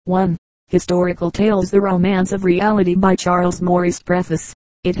1. Historical Tales: The Romance of Reality by Charles Morris. Preface.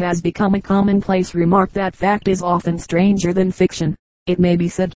 It has become a commonplace remark that fact is often stranger than fiction. It may be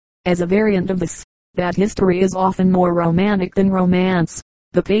said, as a variant of this, that history is often more romantic than romance.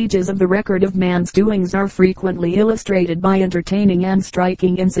 The pages of the record of man's doings are frequently illustrated by entertaining and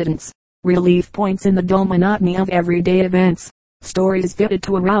striking incidents, relief points in the dull monotony of everyday events, stories fitted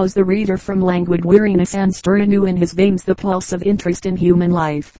to arouse the reader from languid weariness and stir anew in his veins the pulse of interest in human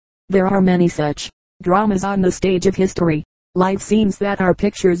life. There are many such dramas on the stage of history, life scenes that are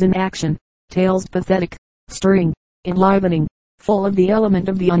pictures in action, tales pathetic, stirring, enlivening, full of the element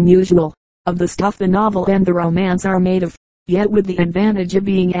of the unusual, of the stuff the novel and the romance are made of, yet with the advantage of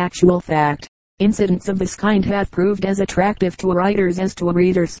being actual fact. Incidents of this kind have proved as attractive to writers as to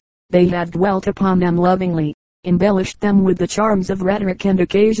readers. They have dwelt upon them lovingly, embellished them with the charms of rhetoric and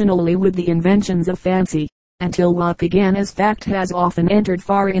occasionally with the inventions of fancy, until what began as fact has often entered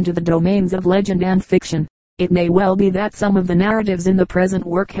far into the domains of legend and fiction. It may well be that some of the narratives in the present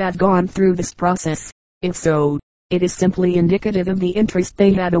work have gone through this process. If so, it is simply indicative of the interest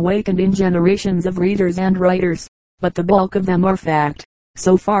they had awakened in generations of readers and writers. But the bulk of them are fact,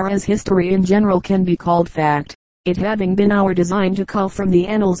 so far as history in general can be called fact, it having been our design to cull from the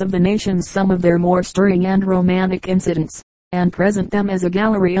annals of the nations some of their more stirring and romantic incidents, and present them as a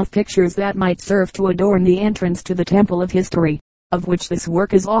gallery of pictures that might serve to adorn the entrance to the temple of history, of which this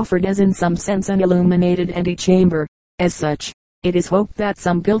work is offered as in some sense an illuminated antechamber. As such, it is hoped that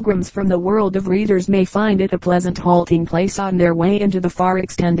some pilgrims from the world of readers may find it a pleasant halting place on their way into the far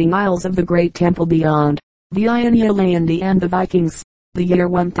extending aisles of the great temple beyond. The Aeneid and the Vikings. The year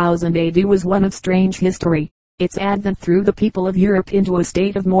 1000 AD was one of strange history. Its advent threw the people of Europe into a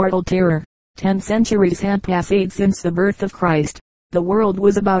state of mortal terror. 10 centuries had passed since the birth of Christ. The world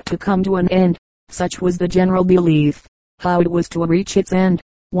was about to come to an end. Such was the general belief. How it was to reach its end,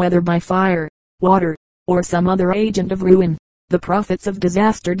 whether by fire, water, or some other agent of ruin, the prophets of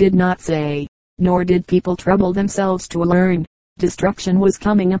disaster did not say, nor did people trouble themselves to learn. Destruction was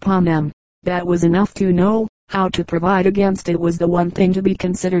coming upon them. That was enough to know. How to provide against it was the one thing to be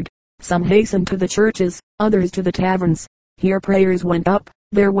considered. Some hastened to the churches, others to the taverns. Here prayers went up,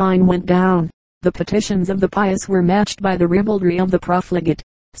 there wine went down. The petitions of the pious were matched by the ribaldry of the profligate.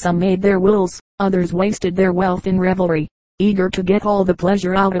 Some made their wills, others wasted their wealth in revelry, eager to get all the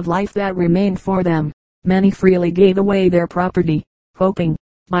pleasure out of life that remained for them. Many freely gave away their property, hoping,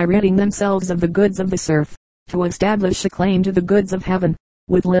 by ridding themselves of the goods of this earth, to establish a claim to the goods of heaven,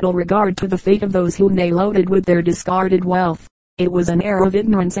 with little regard to the fate of those whom they loaded with their discarded wealth. It was an era of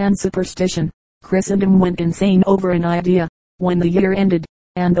ignorance and superstition. Christendom went insane over an idea. When the year ended,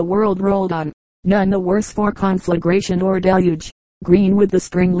 and the world rolled on, none the worse for conflagration or deluge, green with the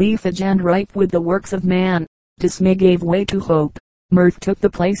spring leafage and ripe with the works of man, dismay gave way to hope. Mirth took the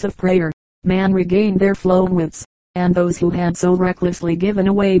place of prayer. Man regained their flown wits, and those who had so recklessly given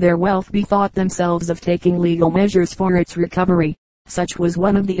away their wealth bethought themselves of taking legal measures for its recovery. Such was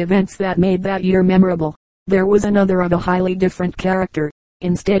one of the events that made that year memorable. There was another of a highly different character.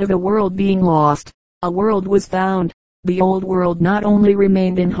 Instead of a world being lost, a world was found. The old world not only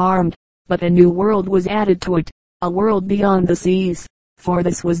remained unharmed, but a new world was added to it, a world beyond the seas. For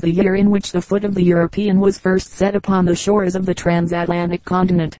this was the year in which the foot of the European was first set upon the shores of the transatlantic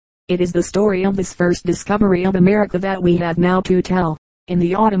continent. It is the story of this first discovery of America that we have now to tell. In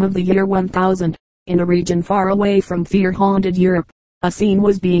the autumn of the year 1000, in a region far away from fear-haunted Europe, a scene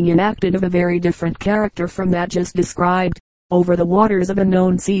was being enacted of a very different character from that just described. Over the waters of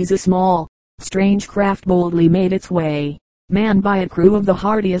unknown seas a small, strange craft boldly made its way, manned by a crew of the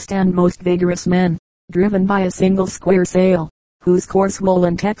hardiest and most vigorous men, driven by a single square sail, whose coarse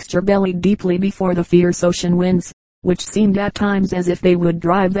woolen texture bellied deeply before the fierce ocean winds, which seemed at times as if they would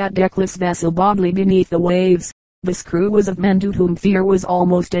drive that deckless vessel bodily beneath the waves. This crew was of men to whom fear was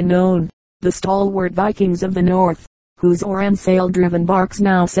almost unknown, the stalwart Vikings of the north, whose oar and sail-driven barks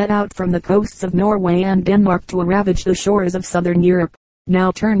now set out from the coasts of Norway and Denmark to ravage the shores of southern Europe,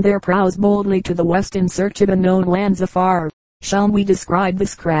 now turned their prows boldly to the west in search of unknown lands afar. Shall we describe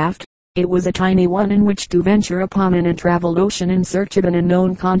this craft? It was a tiny one in which to venture upon an untraveled ocean in search of an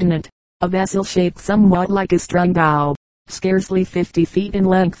unknown continent, a vessel shaped somewhat like a strung bow, scarcely 50 feet in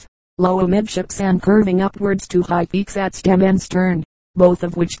length, low amidships and curving upwards to high peaks at stem and stern, both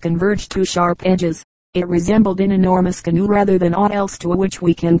of which converged to sharp edges. It resembled an enormous canoe rather than aught else to which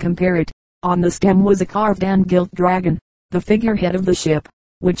we can compare it. On the stem was a carved and gilt dragon, the figurehead of the ship,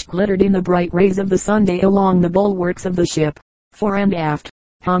 which glittered in the bright rays of the sunday along the bulwarks of the ship. Fore and aft,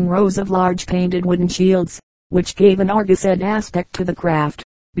 hung rows of large painted wooden shields, which gave an argus-ed aspect to the craft.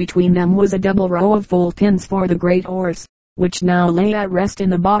 Between them was a double row of full pins for the great oars. which now lay at rest in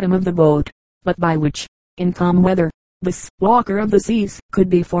the bottom of the boat, but by which, in calm weather, this walker of the seas could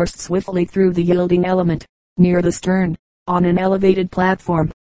be forced swiftly through the yielding element. Near the stern, on an elevated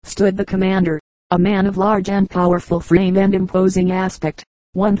platform, stood the commander, a man of large and powerful frame and imposing aspect,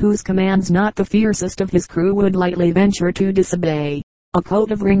 one whose commands not the fiercest of his crew would lightly venture to disobey. A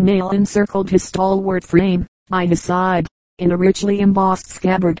coat of ring mail encircled his stalwart frame. By his side, in a richly embossed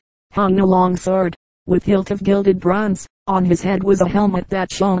scabbard, hung a long sword, with hilt of gilded bronze. On his head was a helmet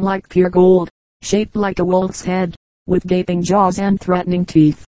that shone like pure gold, shaped like a wolf's head, with gaping jaws and threatening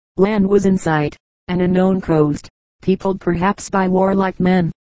teeth. Land was in sight, an unknown coast, peopled perhaps by warlike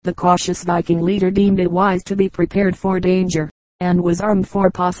men. The cautious Viking leader deemed it wise to be prepared for danger, and was armed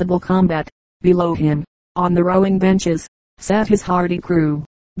for possible combat. Below him, on the rowing benches, sat his hardy crew,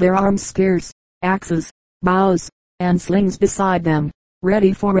 their arms spears, axes, bows, and slings beside them,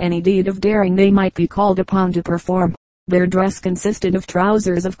 ready for any deed of daring they might be called upon to perform. Their dress consisted of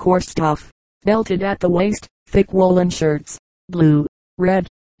trousers of coarse stuff, belted at the waist, thick woolen shirts, blue, red,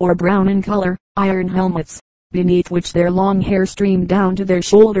 or brown in color, iron helmets, beneath which their long hair streamed down to their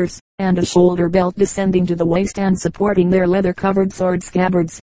shoulders, and a shoulder belt descending to the waist and supporting their leather-covered sword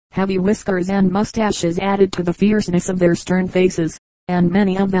scabbards. Heavy whiskers and mustaches added to the fierceness of their stern faces, and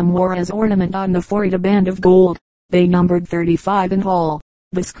many of them wore as ornament on the forehead a band of gold. They numbered 35 in all.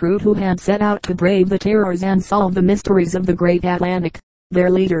 This crew who had set out to brave the terrors and solve the mysteries of the great Atlantic. Their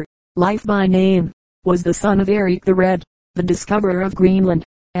leader, Leif by name, was the son of Eric the Red, the discoverer of Greenland,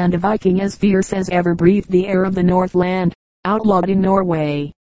 and a Viking as fierce as ever breathed the air of the Northland. Outlawed in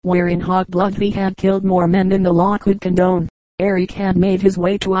Norway, where in hot blood he had killed more men than the law could condone, Eric had made his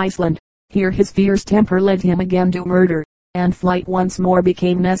way to Iceland. Here his fierce temper led him again to murder, and flight once more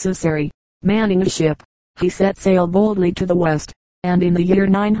became necessary. Manning a ship, he set sail boldly to the west, and in the year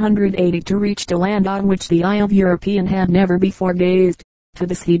 982 reached a land on which the eye of European had never before gazed. To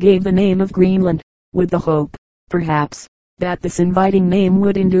this he gave the name of Greenland, with the hope, perhaps, that this inviting name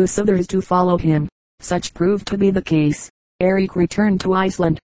would induce others to follow him. Such proved to be the case. Eric returned to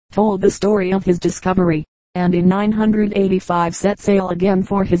Iceland, told the story of his discovery, and in 985 set sail again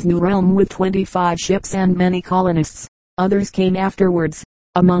for his new realm with 25 ships and many colonists. Others came afterwards,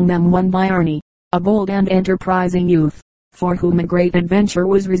 among them one Bjarni, a bold and enterprising youth, for whom a great adventure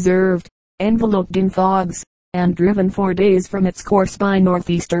was reserved. Enveloped in fogs, and driven for days from its course by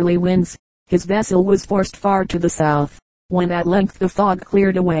northeasterly winds, his vessel was forced far to the south. When at length the fog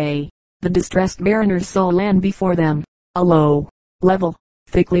cleared away, the distressed mariners saw land before them, a low, level,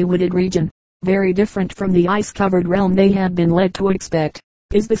 thickly wooded region, very different from the ice-covered realm they had been led to expect.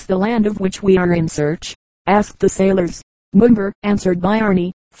 "Is this the land of which we are in search?" asked the sailors. "Mumber," answered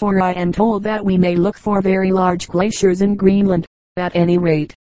Bjarni, "for I am told that we may look for very large glaciers in Greenland. At any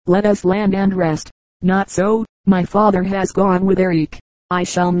rate, let us land and rest." "Not so, my father has gone with Eric. I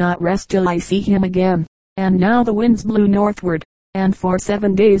shall not rest till I see him again." And now the winds blew northward, and for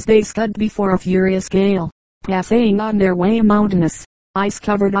 7 days they scud before a furious gale, passing on their way a mountainous,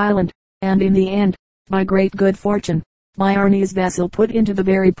 ice-covered island, and in the end, by great good fortune, Bjarni's vessel put into the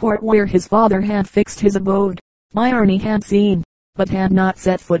very port where his father had fixed his abode. Bjarni had seen, but had not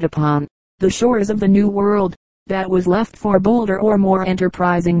set foot upon, the shores of the New World, that was left for bolder or more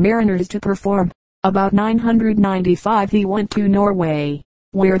enterprising mariners to perform. About 995 he went to Norway,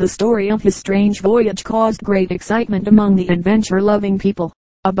 where the story of his strange voyage caused great excitement among the adventure-loving people.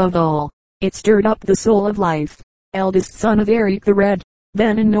 Above all, it stirred up the soul of Leif, eldest son of Eric the Red,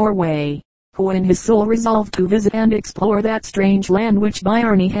 then in Norway, who in his soul resolved to visit and explore that strange land which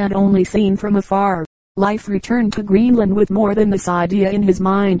Bjarni had only seen from afar. Leif returned to Greenland with more than this idea in his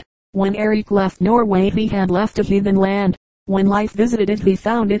mind. When Eric left Norway he had left a heathen land. When Leif visited it he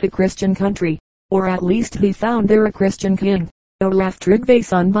found it a Christian country, or at least he found there a Christian king, Olaf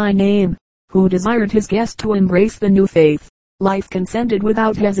Tryggvason by name, who desired his guest to embrace the new faith. Leif consented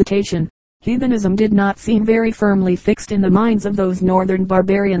without hesitation. Heathenism did not seem very firmly fixed in the minds of those northern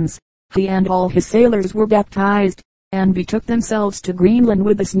barbarians. He and all his sailors were baptized, and betook themselves to Greenland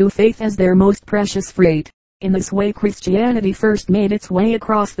with this new faith as their most precious freight. In this way Christianity first made its way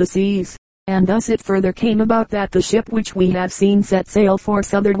across the seas, and thus it further came about that the ship which we have seen set sail for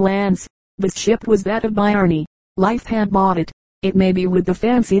southern lands. This ship was that of Bjarni. Leif had bought it, it may be with the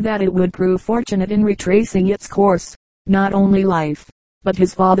fancy that it would prove fortunate in retracing its course. Not only Leif, but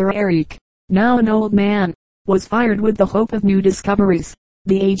his father Eric, now an old man, was fired with the hope of new discoveries.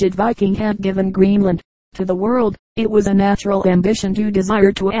 The aged Viking had given Greenland to the world. It was a natural ambition to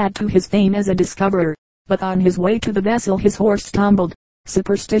desire to add to his fame as a discoverer. But on his way to the vessel his horse stumbled.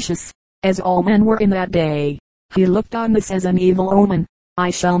 Superstitious, as all men were in that day, he looked on this as an evil omen.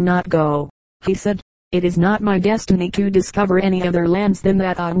 "I shall not go," he said. It is not my destiny to discover any other lands than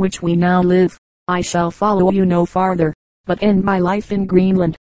that on which we now live. I shall follow you no farther, but end my life in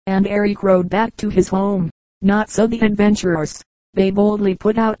Greenland." And Eric rowed back to his home. Not so the adventurers. They boldly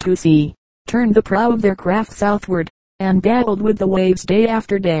put out to sea, turned the prow of their craft southward, and battled with the waves day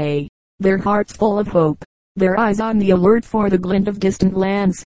after day, their hearts full of hope, their eyes on the alert for the glint of distant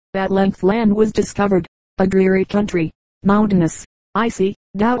lands. At length land was discovered, a dreary country, mountainous, icy,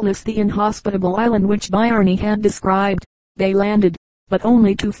 doubtless the inhospitable island which Bjarne had described. They landed, but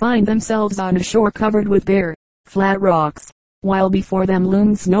only to find themselves on a shore covered with bare, flat rocks, while before them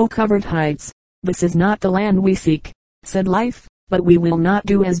loomed snow-covered heights. "This is not the land we seek," said Leif, "but we will not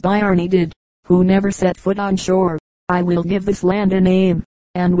do as Bjarne did, who never set foot on shore. I will give this land a name,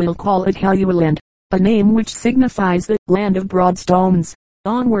 and will call it Helluland, a name which signifies the land of broad stones."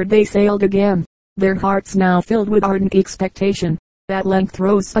 Onward they sailed again, their hearts now filled with ardent expectation. At length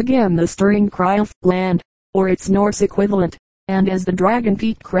rose again the stirring cry of land, or its Norse equivalent, and as the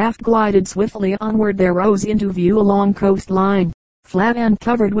dragon-peaked craft glided swiftly onward there rose into view a long coastline, flat and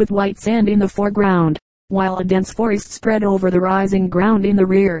covered with white sand in the foreground, while a dense forest spread over the rising ground in the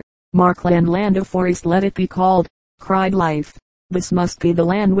rear. "Markland, land of forest let it be called," cried Leif. "This must be the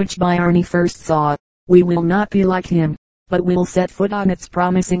land which Bjarne first saw. We will not be like him, but will set foot on its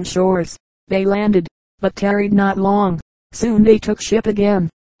promising shores." They landed, but tarried not long. Soon they took ship again,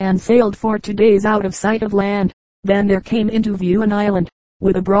 and sailed for 2 days out of sight of land. Then there came into view an island,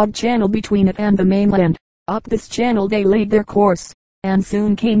 with a broad channel between it and the mainland. Up this channel they laid their course, and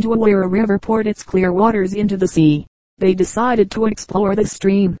soon came to where a river poured its clear waters into the sea. They decided to explore the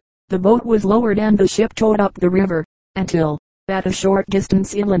stream. The boat was lowered and the ship towed up the river, until, at a short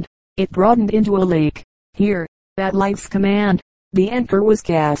distance inland, it broadened into a lake. Here, at Leif's command, the anchor was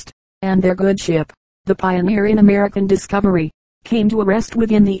cast, and their good ship, the pioneer in American discovery, came to a rest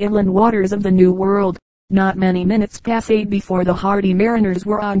within the inland waters of the New World. Not many minutes passed before the hardy mariners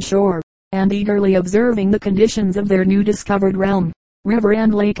were on shore, and eagerly observing the conditions of their new discovered realm. River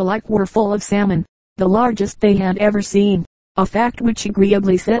and lake alike were full of salmon, the largest they had ever seen, a fact which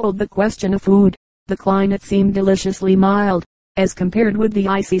agreeably settled the question of food. The climate seemed deliciously mild, as compared with the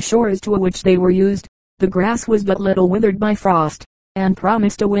icy shores to which they were used. The grass was but little withered by frost, and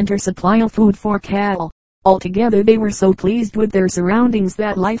promised a winter supply of food for cattle. Altogether they were so pleased with their surroundings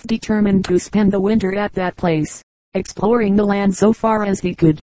that Leif determined to spend the winter at that place, exploring the land so far as he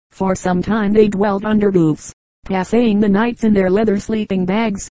could. For some time they dwelt under roofs, passing the nights in their leather sleeping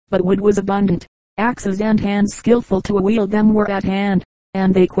bags, but wood was abundant. Axes and hands skillful to wield them were at hand,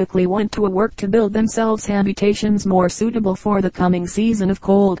 and they quickly went to work to build themselves habitations more suitable for the coming season of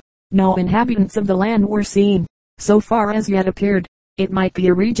cold. No inhabitants of the land were seen, so far as yet appeared. It might be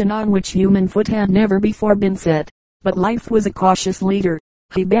a region on which human foot had never before been set. But Leif was a cautious leader.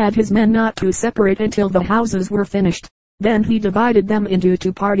 He bade his men not to separate until the houses were finished. Then he divided them into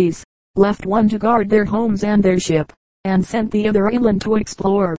 2 parties, left one to guard their homes and their ship, and sent the other inland to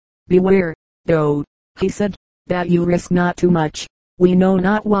explore. "Beware, though," he said, "that you risk not too much. We know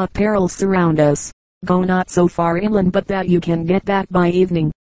not what perils surround us. Go not so far inland but that you can get back by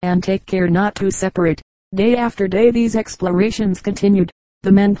evening, and take care not to separate." Day after day these explorations continued,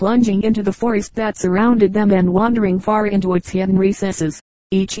 the men plunging into the forest that surrounded them and wandering far into its hidden recesses,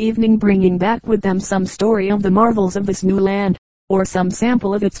 each evening bringing back with them some story of the marvels of this new land, or some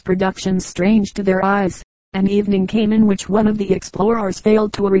sample of its productions strange to their eyes. An evening came in which one of the explorers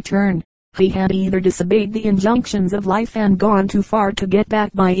failed to return. He had either disobeyed the injunctions of Leif and gone too far to get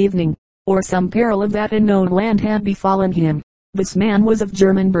back by evening, or some peril of that unknown land had befallen him. This man was of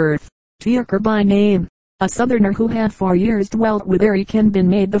German birth, Tyrker by name, a southerner who had for years dwelt with Eric and been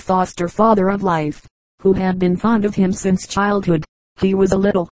made the foster father of Leif, who had been fond of him since childhood. He was a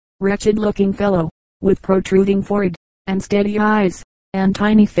little, wretched looking fellow, with protruding forehead, and steady eyes, and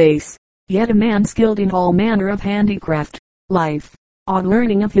tiny face, yet a man skilled in all manner of handicraft. Leif, on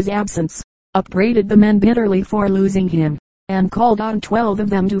learning of his absence, upbraided the men bitterly for losing him, and called on 12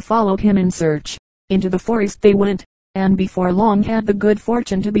 of them to follow him in search. Into the forest they went, and before long had the good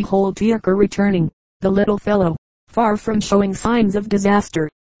fortune to behold Tyrker returning. The little fellow, far from showing signs of disaster,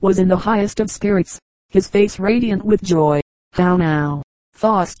 was in the highest of spirits, his face radiant with joy. "How now,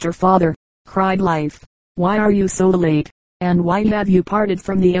 foster father," cried Leif, "why are you so late, and why have you parted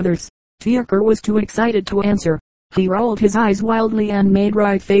from the others?" Tyrker was too excited to answer. He rolled his eyes wildly and made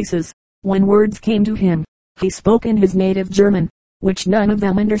wry faces. When words came to him, he spoke in his native German, which none of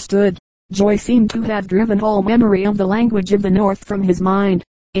them understood. Joy seemed to have driven all memory of the language of the North from his mind.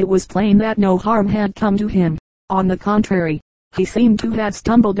 It was plain that no harm had come to him. On the contrary, he seemed to have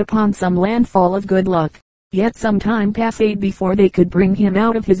stumbled upon some landfall of good luck. Yet some time passed before they could bring him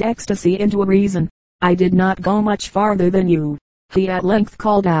out of his ecstasy into reason. I did not go much farther than you," he at length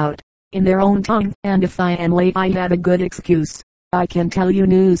called out, in their own tongue, "and if I am late I had a good excuse. I can tell you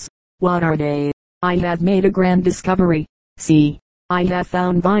news." "What are they?" "I have made a grand discovery. See, I have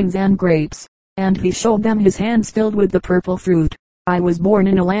found vines and grapes," and he showed them his hands filled with the purple fruit. "I was born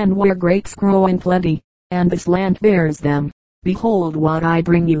in a land where grapes grow in plenty, and this land bears them. Behold what I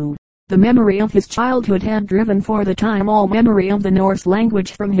bring you." The memory of his childhood had driven for the time all memory of the Norse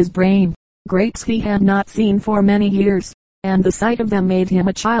language from his brain. Grapes he had not seen for many years, and the sight of them made him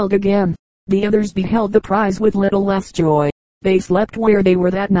a child again. The others beheld the prize with little less joy. They slept where they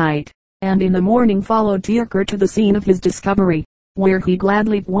were that night, and in the morning followed Tyrker to the scene of his discovery, where he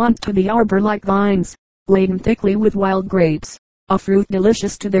gladly went to the arbor like vines, laden thickly with wild grapes, a fruit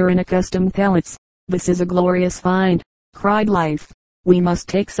delicious to their unaccustomed palates. "This is a glorious find," cried Leif. "We must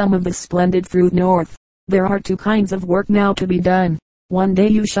take some of this splendid fruit north. There are two kinds of work now to be done. One day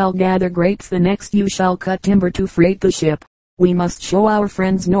you shall gather grapes, the next you shall cut timber to freight the ship. We must show our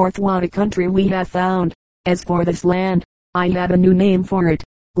friends north what a country we have found. As for this land, I have a new name for it.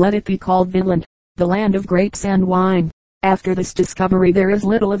 Let it be called Vinland, the land of grapes and wine." After this discovery there is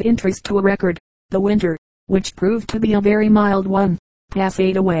little of interest to record. The winter, which proved to be a very mild one,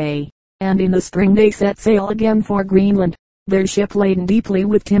 passed away, and in the spring they set sail again for Greenland, their ship laden deeply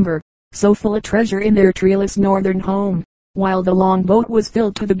with timber, so full a treasure in their treeless northern home, while the long boat was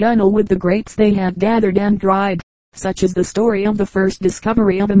filled to the gunwale with the grapes they had gathered and dried. Such is the story of the first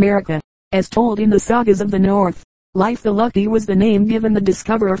discovery of America, as told in the sagas of the North. Leif the Lucky was the name given the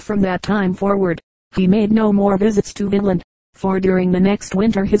discoverer from that time forward. He made no more visits to Vinland, for during the next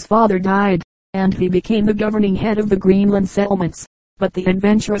winter his father died, and he became the governing head of the Greenland settlements. But the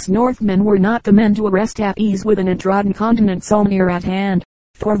adventurous Northmen were not the men to rest at ease with an untrodden continent so near at hand.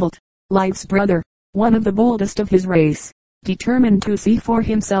 Thorvald, Leif's brother, one of the boldest of his race, determined to see for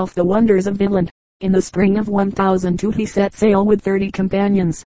himself the wonders of Vinland. In the spring of 1002 he set sail with 30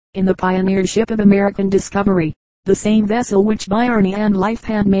 companions, in the pioneer ship of American discovery, the same vessel which Bjarne and Leif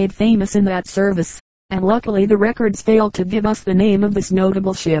had made famous in that service, and luckily the records fail to give us the name of this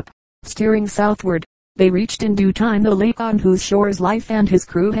notable ship. Steering southward, they reached in due time the lake on whose shores Leif and his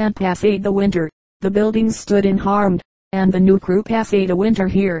crew had passed the winter. The buildings stood unharmed, and the new crew passed a winter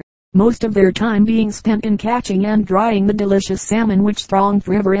here, most of their time being spent in catching and drying the delicious salmon which thronged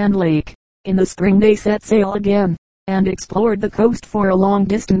river and lake. In the spring they set sail again, and explored the coast for a long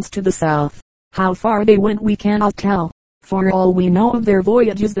distance to the south. How far they went we cannot tell. For all we know of their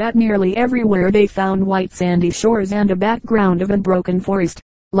voyages that nearly everywhere they found white sandy shores and a background of unbroken forest.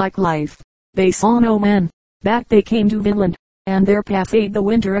 Like Leif, they saw no men. Back they came to Vinland, and there passed the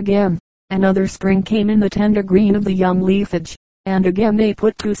winter again. Another spring came in the tender green of the young leafage, and again they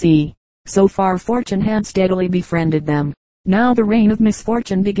put to sea. So far fortune had steadily befriended them. Now the reign of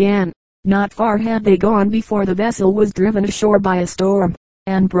misfortune began. Not far had they gone before the vessel was driven ashore by a storm,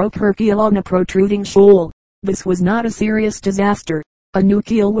 and broke her keel on a protruding shoal. This was not a serious disaster. A new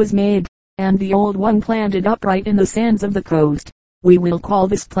keel was made, and the old one planted upright in the sands of the coast. "We will call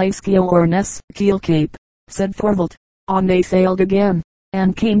this place Kielorness, Kiel Cape," said Thorvald. On they sailed again,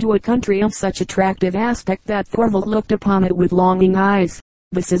 and came to a country of such attractive aspect that Thorvald looked upon it with longing eyes.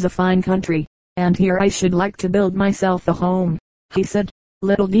 "This is a fine country, and here I should like to build myself a home," he said,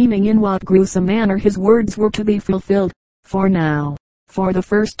 little deeming in what gruesome manner his words were to be fulfilled. For now, for the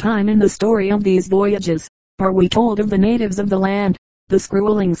first time in the story of these voyages, are we told of the natives of the land, the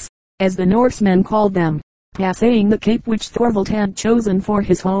Skrulings, as the Norsemen called them, passing the cape which Thorvald had chosen for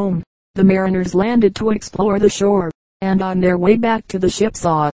his home. The mariners landed to explore the shore, and on their way back to the ship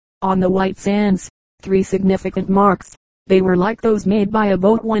saw, on the white sands, 3 significant marks. They were like those made by a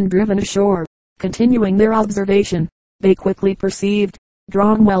boat when driven ashore. Continuing their observation, they quickly perceived,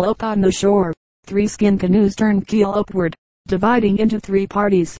 drawn well up on the shore, 3 skin canoes turned keel upward, dividing into 3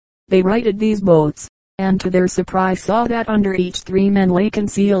 parties. They righted these boats, and to their surprise saw that under each 3 men lay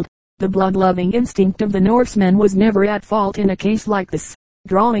concealed. The blood-loving instinct of the Norsemen was never at fault in a case like this.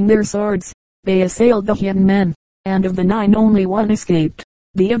 Drawing their swords, they assailed the hidden men, and of the 9 only 1 escaped,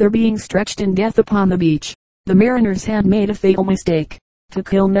 the other being stretched in death upon the beach. The mariners had made a fatal mistake. To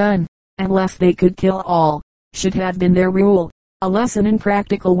kill none, unless they could kill all, should have been their rule, a lesson in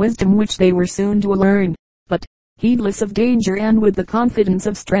practical wisdom which they were soon to learn. But, heedless of danger and with the confidence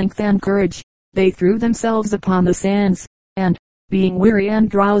of strength and courage, they threw themselves upon the sands, and, being weary and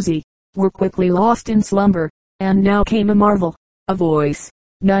drowsy, were quickly lost in slumber. And now came a marvel. A voice,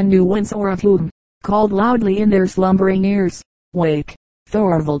 none knew whence or of whom, called loudly in their slumbering ears, "Wake,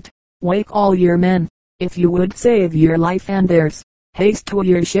 Thorvald, wake all your men, if you would save your life and theirs. Haste to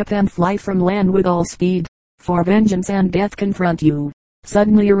your ship and fly from land with all speed, for vengeance and death confront you."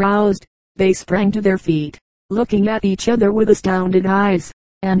 Suddenly aroused, They sprang to their feet, looking at each other with astounded eyes,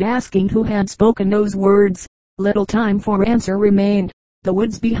 and asking who had spoken those words. Little time for answer remained. The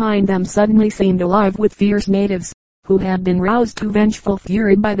woods behind them suddenly seemed alive with fierce natives, who had been roused to vengeful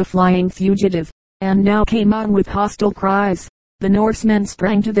fury by the flying fugitive, and now came on with hostile cries. The Norsemen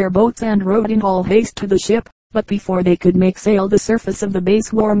sprang to their boats and rowed in all haste to the ship, but before they could make sail the surface of the bay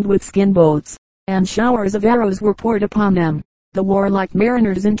swarmed with skin boats, and showers of arrows were poured upon them. The warlike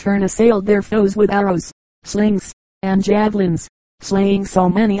mariners in turn assailed their foes with arrows, slings, and javelins, slaying so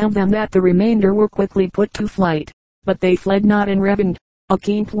many of them that the remainder were quickly put to flight. But they fled not and reckoned. A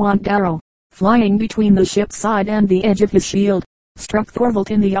keen pointed arrow, flying between the ship's side and the edge of his shield, struck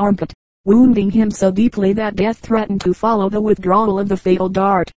Thorvald in the armpit, wounding him so deeply that death threatened to follow the withdrawal of the fatal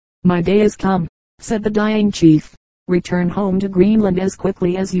dart. "My day is come," said the dying chief. "Return home to Greenland as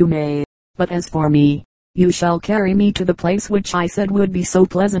quickly as you may. But as for me, you shall carry me to the place which I said would be so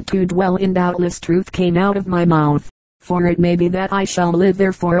pleasant to dwell in. Doubtless truth came out of my mouth, for it may be that I shall live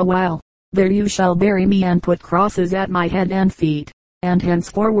there for a while. There you shall bury me and put crosses at my head and feet, and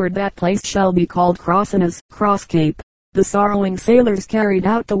henceforward that place shall be called Crossenes, Cross Cape." The sorrowing sailors carried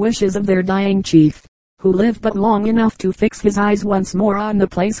out the wishes of their dying chief, who lived but long enough to fix his eyes once more on the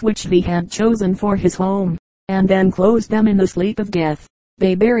place which he had chosen for his home, and then closed them in the sleep of death.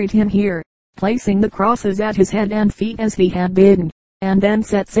 They buried him here, placing the crosses at his head and feet as he had bidden, and then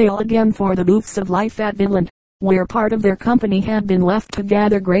set sail again for the booths of life at Vinland, where part of their company had been left to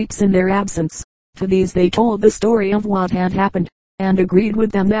gather grapes in their absence. To these they told the story of what had happened, and agreed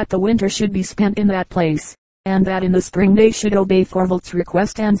with them that the winter should be spent in that place, and that in the spring they should obey Thorvald's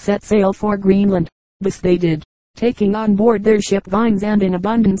request and set sail for Greenland. This they did, taking on board their ship vines and an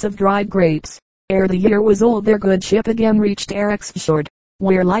abundance of dried grapes. Ere the year was old their good ship again reached Eriksfjord,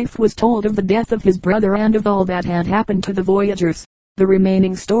 where Leif was told of the death of his brother and of all that had happened to the voyagers. The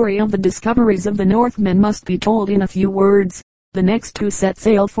remaining story of the discoveries of the Northmen must be told in a few words. The next who set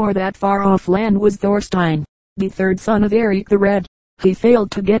sail for that far-off land was Thorstein, the third son of Erik the Red. He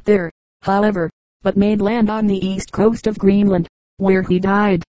failed to get there, however, but made land on the east coast of Greenland, where he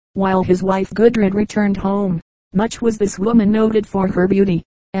died, while his wife Gudrid returned home. Much was this woman noted for her beauty,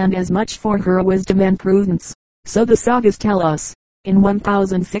 and as much for her wisdom and prudence. So the sagas tell us. In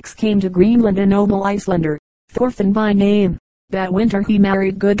 1006 came to Greenland a noble Icelander, Thorfinn by name. That winter he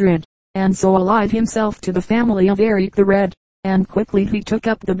married Gudrid, and so allied himself to the family of Erik the Red, and quickly he took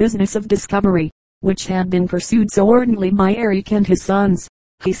up the business of discovery, which had been pursued so ardently by Erik and his sons.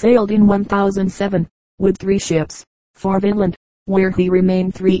 He sailed in 1007, with 3 ships, for Vinland, where he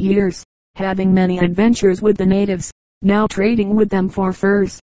remained 3 years, having many adventures with the natives, now trading with them for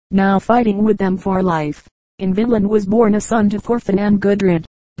furs, now fighting with them for life. In Vinland was born a son to Thorfinn and Gudrid,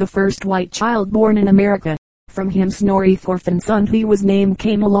 the first white child born in America. From him Snorri Thorfinnsson he was named,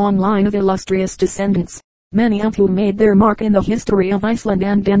 came a long line of illustrious descendants, many of whom made their mark in the history of Iceland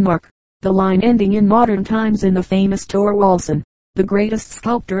and Denmark. The line ending in modern times in the famous Thorwaldsen, the greatest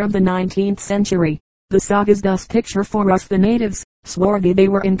sculptor of the 19th century. The sagas thus picture for us the natives. Swarthy they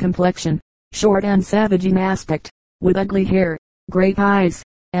were in complexion, short and savage in aspect, with ugly hair, great eyes,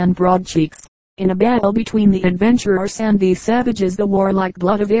 and broad cheeks. In a battle between the adventurers and these savages the warlike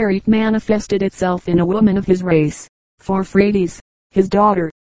blood of Erik manifested itself in a woman of his race. For Freydis, his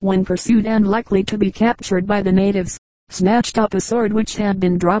daughter, when pursued and likely to be captured by the natives, snatched up a sword which had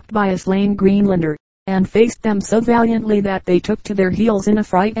been dropped by a slain Greenlander, and faced them so valiantly that they took to their heels in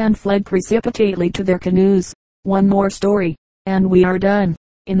affright and fled precipitately to their canoes. One more story, and we are done.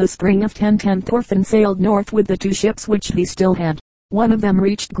 In the spring of 1010 Thorfinn sailed north with the 2 ships which he still had. One of them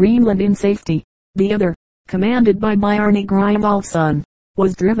reached Greenland in safety. The other, commanded by Bjarni Grimvalsson,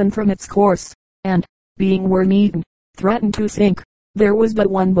 was driven from its course, and, being worm-eaten, threatened to sink. There was but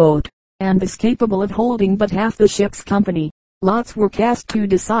one boat, and this capable of holding but half the ship's company. Lots were cast to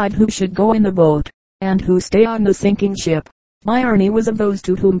decide who should go in the boat, and who stay on the sinking ship. Bjarni was of those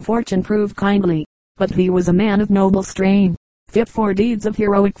to whom fortune proved kindly, but he was a man of noble strain, fit for deeds of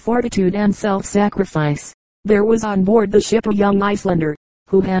heroic fortitude and self-sacrifice. There was on board the ship a young Icelander,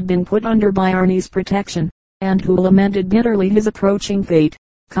 who had been put under Bjarni's protection, and who lamented bitterly his approaching fate.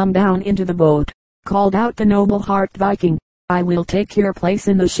 "Come down into the boat," called out the noble heart Viking. "I will take your place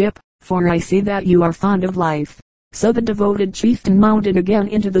in the ship, for I see that you are fond of life." So the devoted chieftain mounted again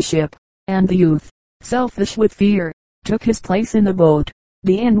into the ship, and the youth, selfish with fear, took his place in the boat.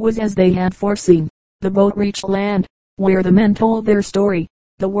 The end was as they had foreseen. The boat reached land, where the men told their story.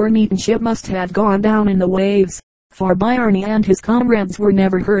 The worm-eaten ship must have gone down in the waves, for Bjarni and his comrades were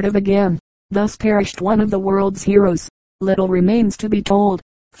never heard of again. Thus perished one of the world's heroes. Little remains to be told,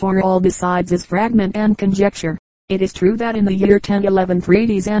 for all besides is fragment and conjecture. It is true that in the year 1011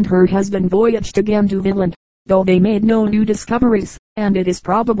 Thetis and her husband voyaged again to Vinland, though they made no new discoveries, and it is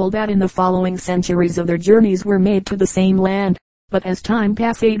probable that in the following centuries other journeys were made to the same land. But as time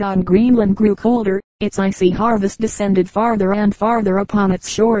passed on, Greenland grew colder, its icy harvest descended farther and farther upon its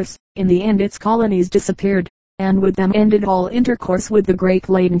shores. In the end its colonies disappeared, and with them ended all intercourse with the great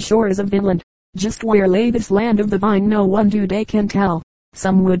laden shores of Vinland. Just where lay this land of the vine no one today can tell.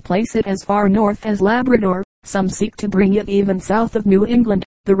 Some would place it as far north as Labrador, some seek to bring it even south of New England.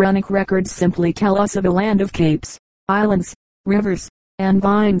 The runic records simply tell us of a land of capes, islands, rivers, and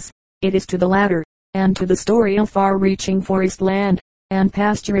vines. It is to the latter, and to the story of far-reaching forest land, and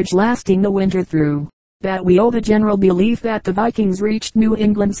pasturage lasting the winter through, that we owe the general belief that the Vikings reached New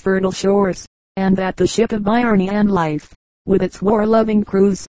England's fertile shores, and that the ship of irony and life, with its war-loving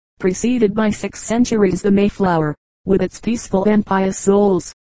crews, preceded by 6 centuries the Mayflower, with its peaceful and pious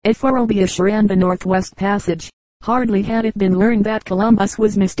souls, Frobisher and the Northwest Passage. Hardly had it been learned that Columbus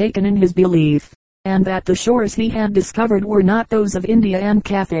was mistaken in his belief, and that the shores he had discovered were not those of India and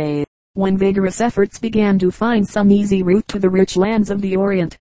Cathay, when vigorous efforts began to find some easy route to the rich lands of the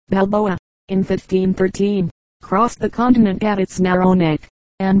Orient. Balboa, in 1513, crossed the continent at its narrow neck,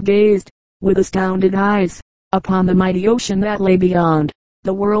 and gazed, with astounded eyes, upon the mighty ocean that lay beyond,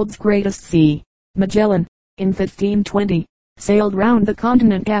 the world's greatest sea. Magellan, in 1520, sailed round the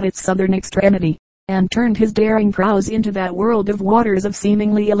continent at its southern extremity, and turned his daring prows into that world of waters of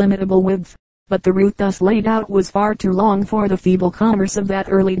seemingly illimitable width. But the route thus laid out was far too long for the feeble commerce of that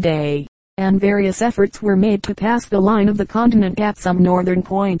early day, and various efforts were made to pass the line of the continent at some northern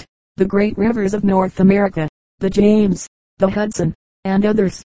point. The great rivers of North America, the James, the Hudson, and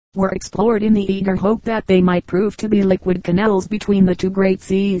others, were explored in the eager hope that they might prove to be liquid canals between the two great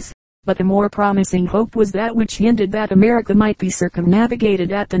seas. But a more promising hope was that which hinted that America might be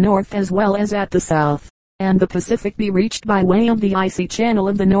circumnavigated at the north as well as at the south, and the Pacific be reached by way of the icy channel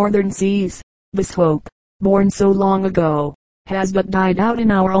of the northern seas. This hope, born so long ago, has but died out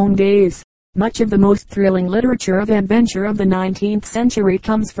in our own days. Much of the most thrilling literature of adventure of the 19th century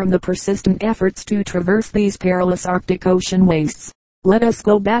comes from the persistent efforts to traverse these perilous Arctic Ocean wastes. Let us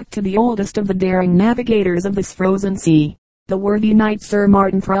go back to the oldest of the daring navigators of this frozen sea, the worthy knight Sir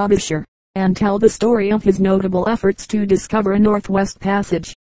Martin Frobisher, and tell the story of his notable efforts to discover a Northwest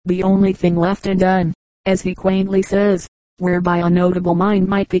Passage, the only thing left undone, as he quaintly says, whereby a notable mind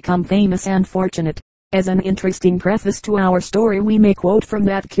might become famous and fortunate. As an interesting preface to our story we may quote from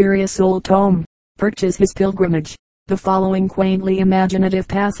that curious old tome, Purchas His Pilgrimage, the following quaintly imaginative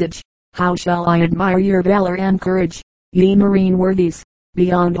passage. How shall I admire your valor and courage, ye marine worthies,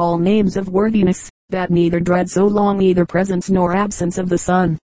 beyond all names of worthiness, that neither dread so long either presence nor absence of the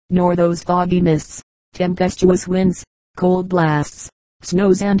sun, nor those foggy mists, tempestuous winds, cold blasts,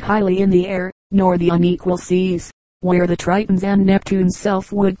 snows and highly in the air, nor the unequal seas, where the Tritons and Neptune's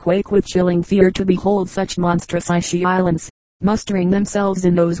self would quake with chilling fear to behold such monstrous icy islands, mustering themselves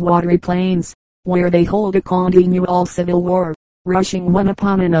in those watery plains, where they hold a continual civil war, rushing one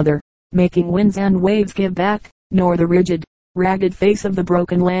upon another, making winds and waves give back, nor the rigid, ragged face of the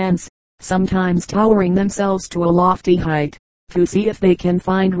broken lands, sometimes towering themselves to a lofty height, to see if they can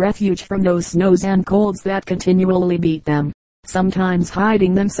find refuge from those snows and colds that continually beat them, sometimes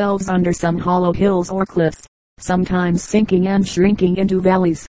hiding themselves under some hollow hills or cliffs, sometimes sinking and shrinking into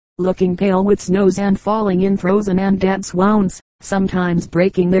valleys, looking pale with snows and falling in frozen and dead swoons, sometimes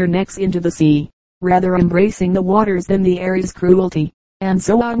breaking their necks into the sea, rather embracing the waters than the air's cruelty, and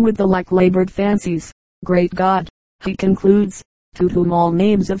so on with the like labored fancies. Great God, he concludes, to whom all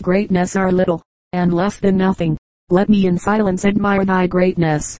names of greatness are little, and less than nothing, let me in silence admire thy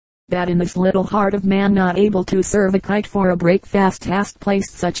greatness, that in this little heart of man not able to serve a kite for a breakfast hast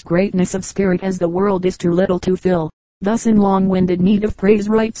placed such greatness of spirit as the world is too little to fill. Thus in long-winded need of praise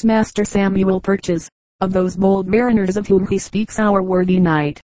writes Master Samuel Purchas, of those bold mariners of whom he speaks our worthy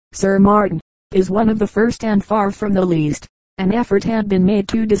knight, Sir Martin, is one of the first and far from the least. An effort had been made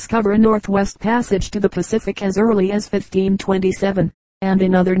to discover a Northwest Passage to the Pacific as early as 1527, and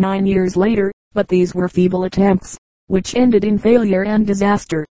another 9 years later, but these were feeble attempts, which ended in failure and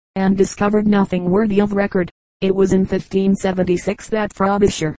disaster, and discovered nothing worthy of record. It was in 1576 that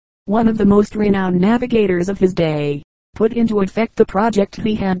Frobisher, one of the most renowned navigators of his day, put into effect the project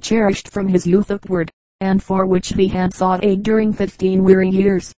he had cherished from his youth upward, and for which he had sought aid during 15 weary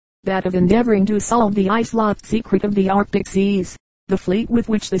years, that of endeavoring to solve the ice-locked secret of the Arctic seas. The fleet with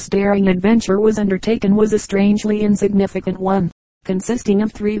which this daring adventure was undertaken was a strangely insignificant one, consisting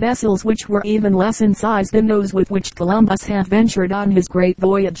of 3 vessels which were even less in size than those with which Columbus had ventured on his great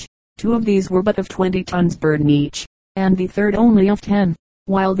voyage. 2 of these were but of 20 tons burden each, and the third only of 10,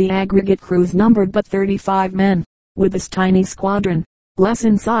 while the aggregate crews numbered but 35 men. With this tiny squadron, less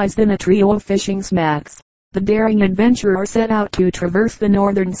in size than a trio of fishing smacks, the daring adventurer set out to traverse the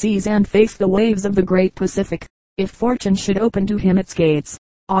northern seas and face the waves of the great Pacific, if fortune should open to him its gates.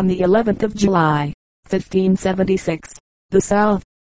 On the 11th of July, 1576, the South,